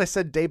as soon as I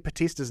said Dave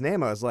Bautista's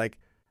name, I was like,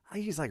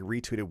 he's like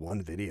retweeted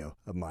one video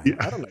of mine. Yeah.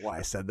 I don't know why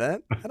I said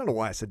that. I don't know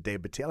why I said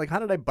Dave Bautista. Like, how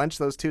did I bunch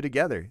those two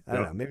together? I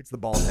don't know. Maybe it's the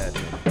bald head.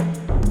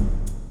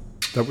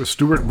 That was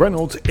Stuart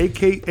Reynolds,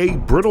 a.k.a.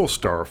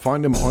 Brittlestar.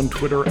 Find him on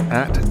Twitter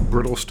at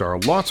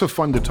Brittlestar. Lots of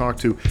fun to talk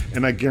to,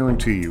 and I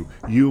guarantee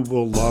you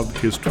will love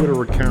his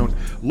Twitter account.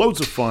 Loads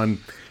of fun.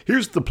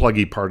 Here's the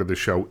pluggy part of the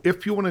show.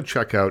 If you want to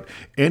check out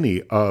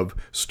any of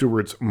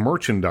Stuart's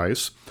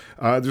merchandise,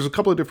 there's a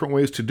couple of different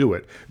ways to do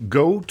it.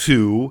 Go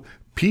to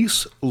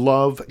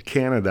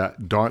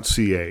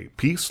peacelovecanada.ca.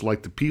 Peace,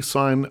 like the peace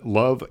sign,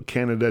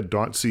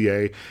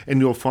 lovecanada.ca, and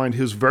you'll find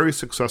his very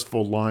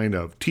successful line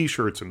of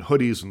t-shirts and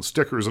hoodies and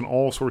stickers and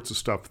all sorts of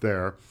stuff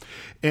there.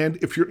 And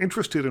if you're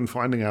interested in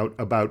finding out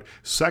about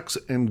Sex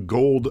and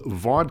Gold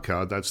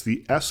vodka, that's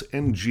the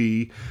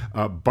SNG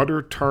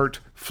butter tart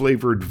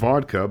flavored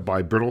vodka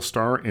by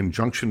Brittlestar and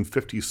Junction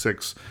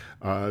 56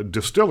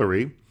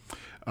 Distillery,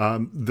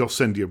 they'll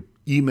send you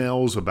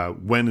emails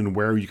about when and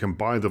where you can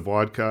buy the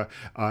vodka,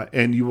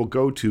 and you will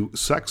go to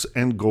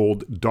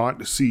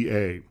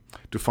sexandgold.ca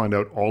to find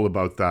out all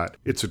about that.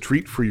 It's a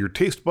treat for your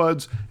taste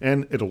buds,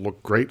 and it'll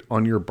look great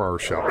on your bar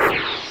shelf.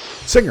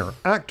 Singer,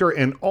 actor,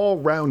 and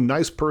all-round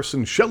nice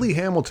person Shelley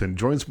Hamilton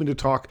joins me to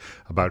talk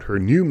about her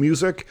new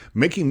music,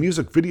 making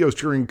music videos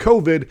during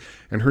COVID,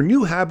 and her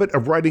new habit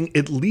of writing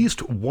at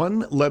least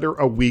one letter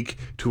a week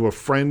to a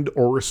friend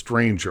or a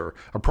stranger,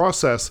 a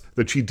process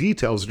that she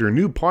details in her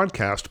new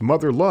podcast,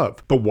 Mother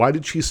Love. But why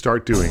did she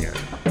start doing it?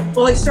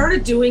 Well, I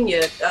started doing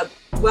it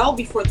well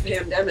before the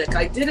pandemic.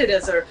 I did it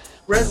as a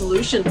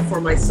resolution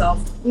for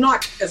myself,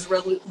 not as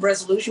a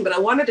resolution, but I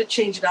wanted to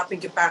change it up and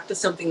get back to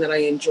something that I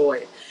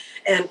enjoyed.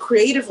 And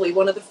creatively,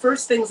 one of the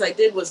first things I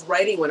did was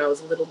writing when I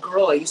was a little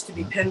girl. I used to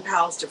be pen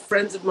pals to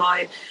friends of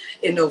mine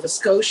in Nova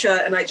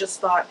Scotia. And I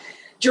just thought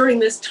during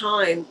this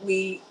time,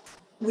 we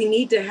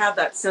need to have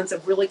that sense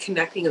of really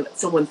connecting and that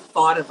someone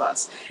thought of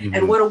us. Mm-hmm.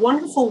 And what a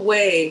wonderful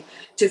way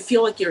to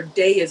feel like your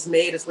day is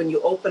made is when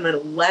you open a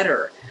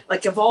letter.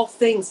 Like of all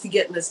things to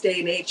get in this day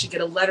and age, to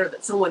get a letter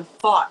that someone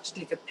thought, to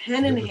take a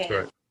pen in hand,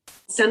 right,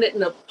 send it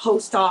in a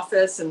post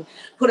office and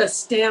put a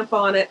stamp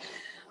on it.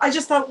 I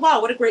just thought,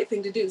 wow, what a great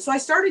thing to do. So I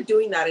started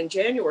doing that in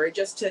January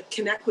just to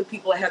connect with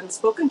people I hadn't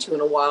spoken to in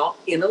a while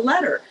in a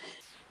letter.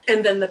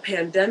 And then the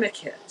pandemic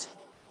hit.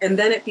 And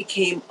then it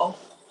became a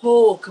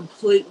whole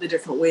completely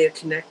different way of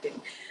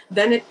connecting.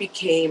 Then it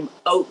became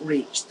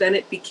outreach. Then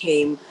it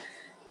became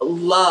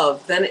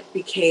love. Then it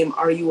became,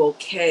 are you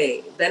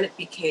okay? Then it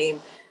became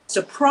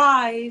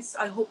surprise.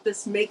 I hope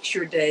this makes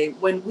your day,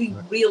 when we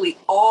really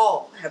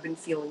all have been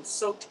feeling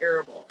so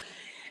terrible.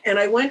 And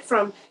I went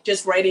from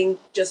just writing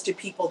just to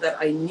people that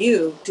I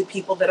knew to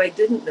people that I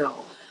didn't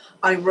know.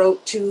 I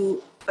wrote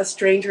to a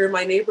stranger in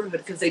my neighborhood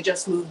because they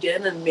just moved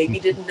in and maybe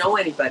didn't know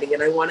anybody.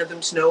 And I wanted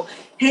them to know,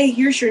 hey,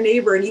 here's your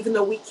neighbor. And even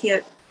though we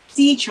can't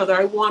see each other,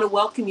 I want to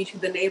welcome you to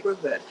the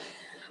neighborhood.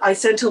 I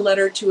sent a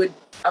letter to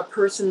a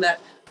person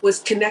that was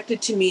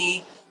connected to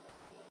me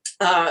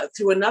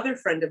through another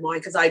friend of mine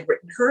because I'd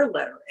written her a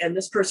letter. And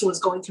this person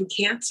was going through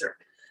cancer.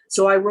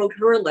 So I wrote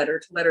her a letter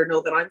to let her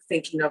know that I'm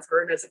thinking of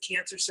her. And as a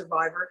cancer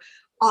survivor,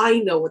 I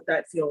know what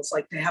that feels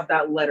like to have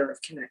that letter of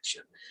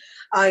connection.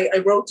 I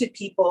wrote to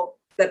people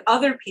that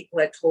other people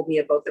had told me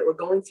about that were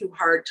going through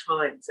hard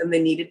times and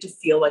they needed to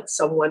feel like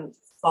someone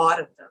thought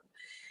of them.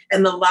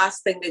 And the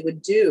last thing they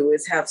would do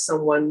is have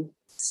someone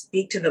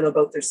speak to them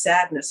about their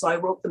sadness. So I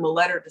wrote them a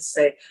letter to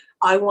say,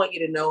 I want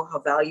you to know how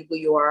valuable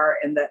you are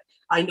and that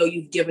I know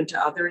you've given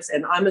to others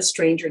and I'm a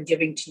stranger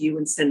giving to you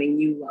and sending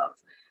you love.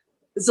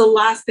 It's the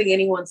last thing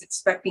anyone's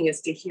expecting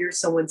is to hear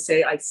someone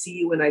say, I see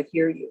you and I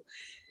hear you.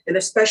 And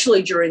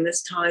especially during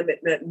this time, it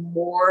meant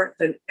more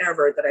than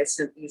ever that I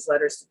sent these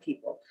letters to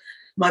people.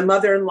 My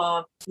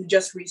mother-in-law, who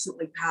just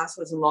recently passed,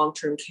 was in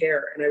long-term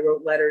care. And I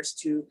wrote letters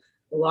to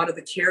a lot of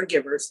the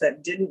caregivers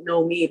that didn't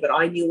know me, but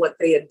I knew what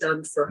they had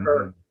done for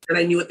her. And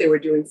I knew what they were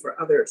doing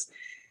for others.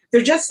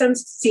 There just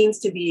seems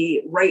to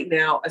be right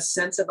now a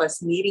sense of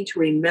us needing to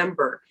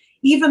remember,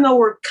 even though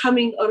we're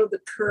coming out of the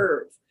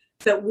curve,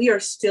 that we are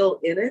still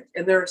in it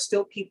and there are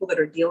still people that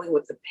are dealing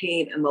with the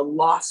pain and the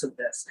loss of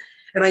this.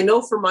 And I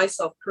know for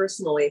myself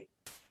personally,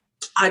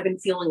 I've been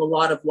feeling a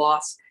lot of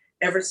loss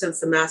ever since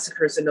the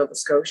massacres in Nova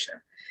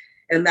Scotia.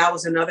 And that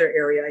was another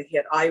area I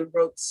hit. I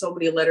wrote so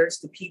many letters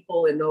to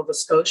people in Nova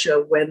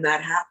Scotia when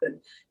that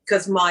happened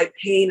because my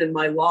pain and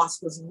my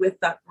loss was with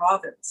that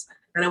province.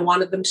 And I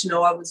wanted them to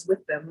know I was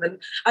with them. And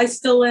I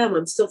still am.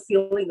 I'm still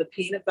feeling the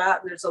pain of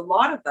that. And there's a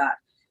lot of that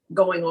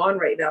going on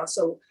right now.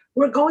 So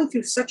we're going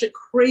through such a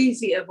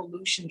crazy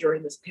evolution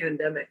during this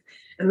pandemic.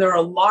 And there are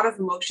a lot of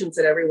emotions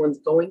that everyone's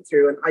going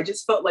through. And I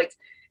just felt like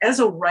as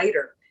a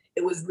writer,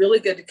 it was really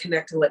good to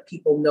connect and let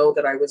people know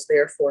that I was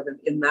there for them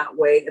in that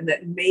way. And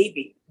that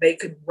maybe they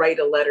could write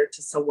a letter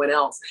to someone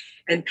else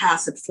and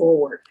pass it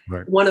forward.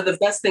 Right. One of the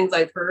best things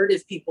I've heard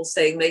is people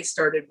saying they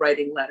started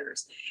writing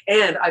letters.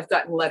 And I've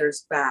gotten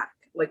letters back,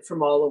 like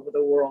from all over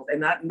the world.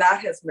 And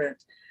that has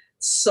meant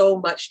so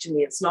much to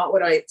me. It's not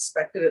what I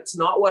expected. It's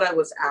not what I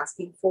was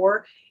asking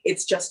for.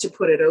 It's just to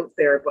put it out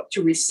there, but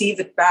to receive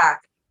it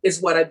back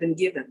is what I've been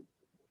given.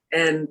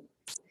 And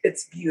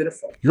it's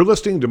beautiful. You're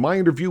listening to my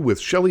interview with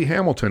Shelley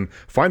Hamilton.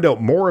 Find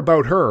out more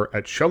about her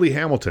at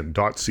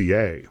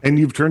shelleyhamilton.ca. And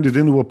you've turned it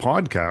into a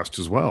podcast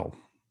as well.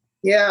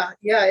 Yeah.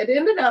 It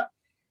ended up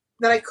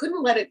that I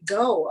couldn't let it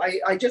go.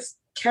 I just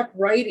kept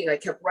writing. I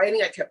kept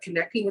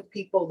connecting with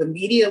people. The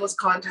media was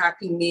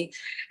contacting me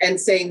and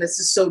saying, this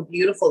is so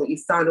beautiful that you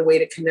found a way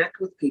to connect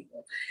with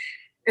people.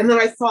 And then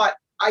I thought,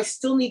 I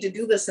still need to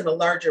do this in a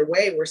larger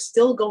way. We're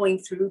still going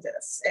through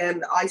this.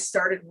 And I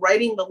started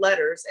writing the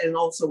letters and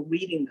also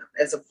reading them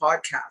as a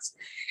podcast.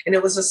 And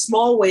it was a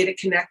small way to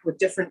connect with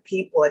different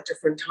people at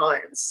different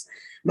times.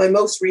 My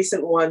most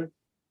recent one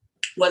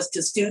was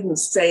to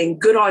students saying,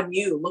 good on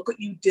you. Look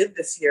what you did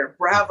this year.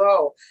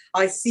 Bravo.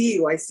 I see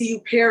you. I see you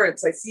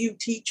parents. I see you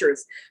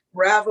teachers.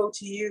 Bravo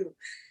to you.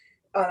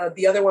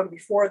 The other one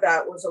before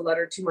that was a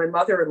letter to my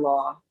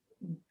mother-in-law.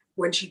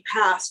 When she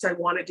passed, I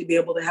wanted to be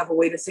able to have a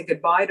way to say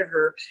goodbye to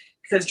her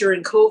because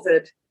during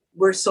COVID,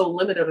 we're so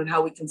limited on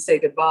how we can say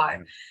goodbye.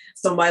 Mm-hmm.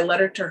 So my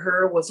letter to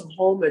her was a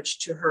homage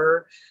to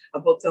her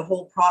about the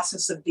whole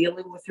process of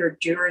dealing with her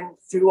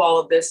through all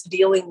of this,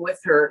 dealing with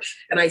her.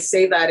 And I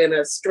say that in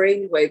a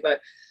strange way,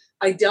 but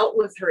I dealt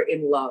with her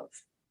in love.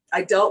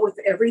 I dealt with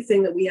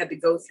everything that we had to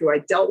go through. I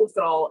dealt with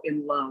it all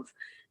in love.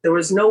 There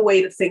was no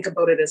way to think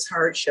about it as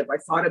hardship. I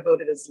thought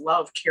about it as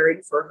love,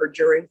 caring for her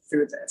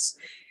through this.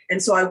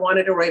 And so I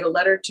wanted to write a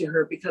letter to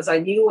her because I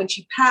knew when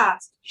she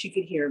passed, she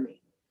could hear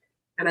me.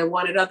 And I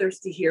wanted others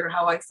to hear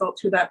how I felt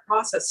through that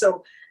process.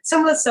 So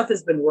some of the stuff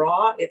has been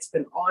raw. It's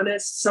been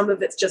honest. Some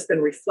of it's just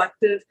been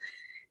reflective.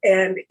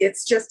 And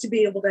it's just to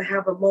be able to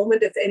have a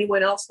moment if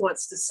anyone else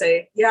wants to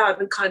say, yeah, I've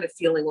been kind of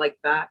feeling like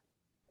that.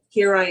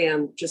 Here I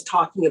am just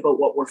talking about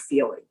what we're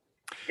feeling.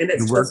 And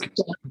it's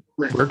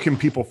where can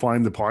people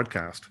find the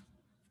podcast?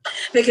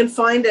 They can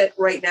find it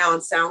right now on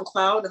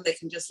SoundCloud, and they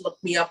can just look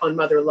me up on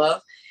Mother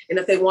Love. And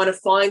if they want to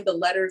find the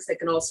letters, they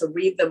can also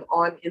read them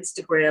on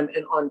Instagram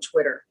and on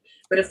Twitter.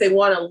 But if they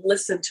want to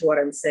listen to what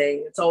I'm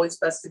saying, it's always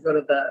best to go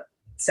to the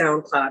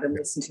SoundCloud and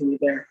listen to me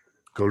there.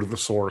 Go to the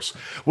source.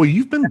 Well,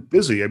 you've been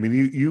busy. I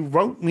mean, you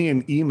wrote me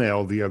an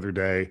email the other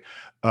day.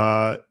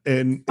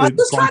 And I'm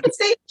just trying to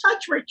stay in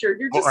touch, Richard.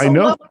 You're just I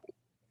know. lovely.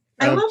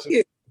 I love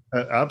you.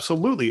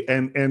 Absolutely.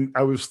 And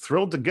I was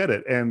thrilled to get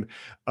it. And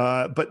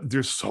but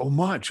there's so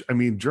much. I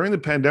mean, during the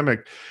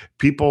pandemic,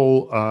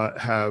 people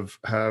have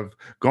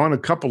gone a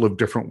couple of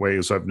different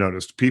ways. I've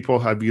noticed people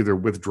have either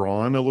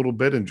withdrawn a little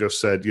bit and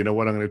just said, you know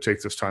what, I'm going to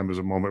take this time as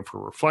a moment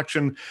for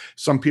reflection.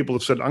 Some people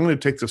have said, I'm going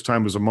to take this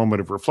time as a moment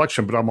of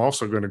reflection, but I'm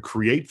also going to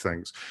create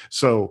things.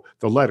 So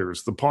the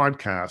letters, the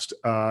podcast,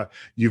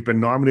 you've been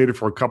nominated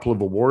for a couple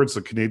of awards,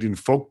 the Canadian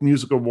Folk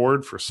Music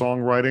Award for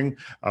songwriting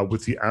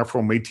with the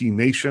Afro-Métis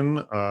Nation,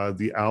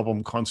 the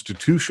album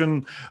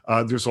Constitution.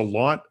 There's a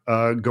lot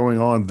going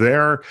on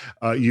there.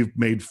 You've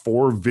made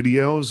 4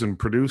 videos and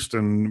produced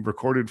and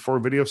recorded 4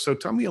 videos. So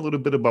tell me a little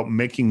bit about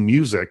making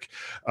music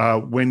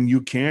when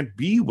you can't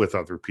be with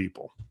other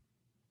people.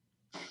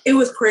 It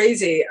was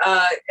crazy.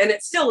 And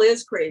it still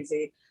is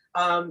crazy.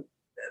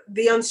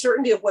 The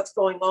uncertainty of what's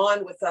going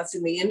on with us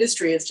in the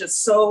industry is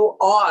just so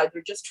odd.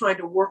 You're just trying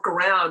to work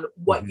around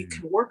what you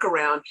can work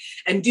around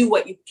and do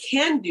what you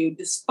can do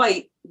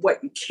despite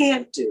what you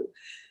can't do.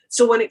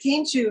 So when it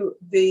came to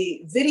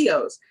the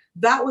videos,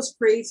 that was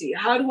crazy.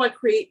 How do I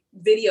create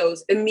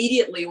videos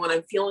immediately when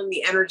I'm feeling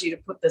the energy to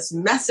put this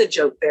message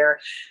out there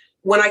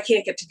when I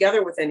can't get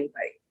together with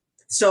anybody?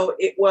 So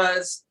it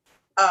was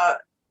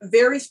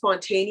very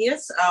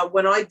spontaneous.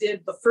 When I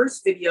did the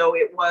first video,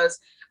 it was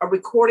a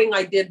recording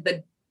I did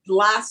the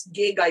last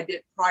gig I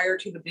did prior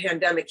to the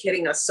pandemic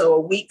hitting us. So a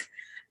week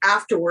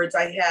afterwards,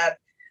 I had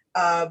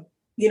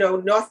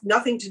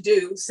nothing to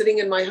do, sitting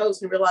in my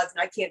house and realizing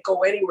I can't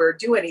go anywhere or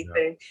do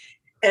anything. Yeah.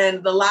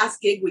 And the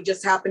last gig, we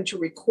just happened to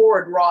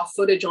record raw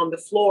footage on the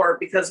floor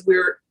because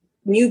we're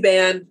new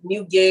band,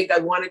 new gig. I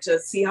wanted to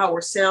see how we're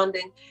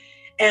sounding.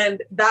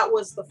 And that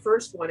was the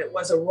first one. It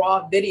was a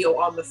raw video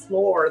on the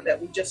floor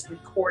that we just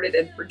recorded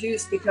and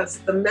produced because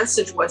the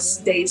message was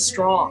stay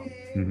strong.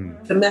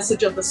 Mm-hmm. The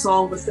message of the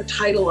song was the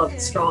title of the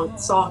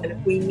song. And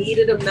if we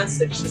needed a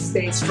message to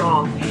stay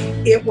strong,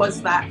 it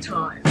was that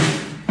time.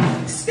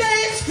 Stay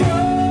strong. Stay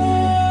strong.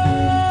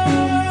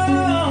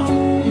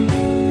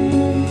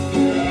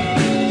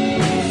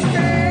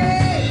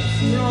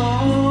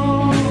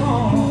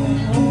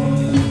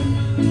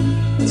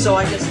 So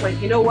I just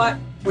went, you know what?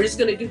 We're just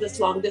going to do this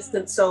long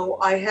distance. So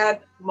I had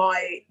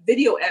my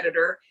video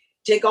editor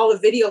take all the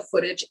video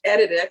footage,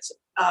 edit it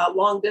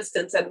long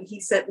distance, and he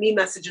sent me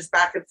messages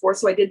back and forth.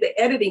 So I did the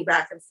editing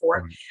back and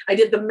forth. I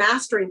did the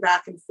mastering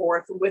back and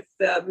forth with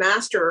the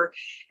masterer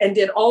and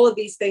did all of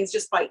these things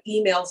just by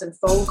emails and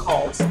phone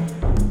calls.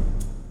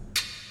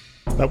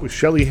 That was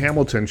Shelley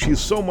Hamilton. She's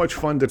so much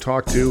fun to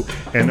talk to,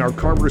 and our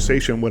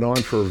conversation went on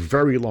for a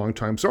very long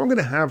time. So I'm going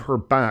to have her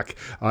back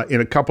in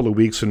a couple of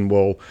weeks, and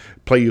we'll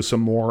play you some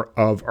more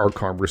of our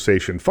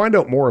conversation. Find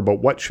out more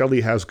about what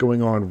Shelley has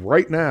going on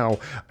right now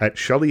at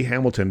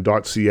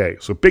shelleyhamilton.ca.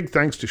 So big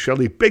thanks to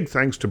Shelley. Big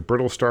thanks to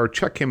Brittlestar.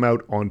 Check him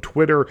out on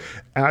Twitter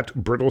at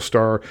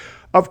Brittlestar.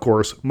 Of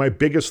course, my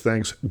biggest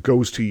thanks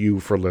goes to you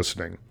for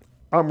listening.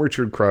 I'm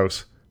Richard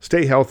Krause.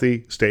 Stay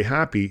healthy, stay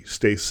happy,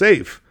 stay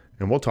safe,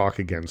 and we'll talk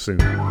again soon.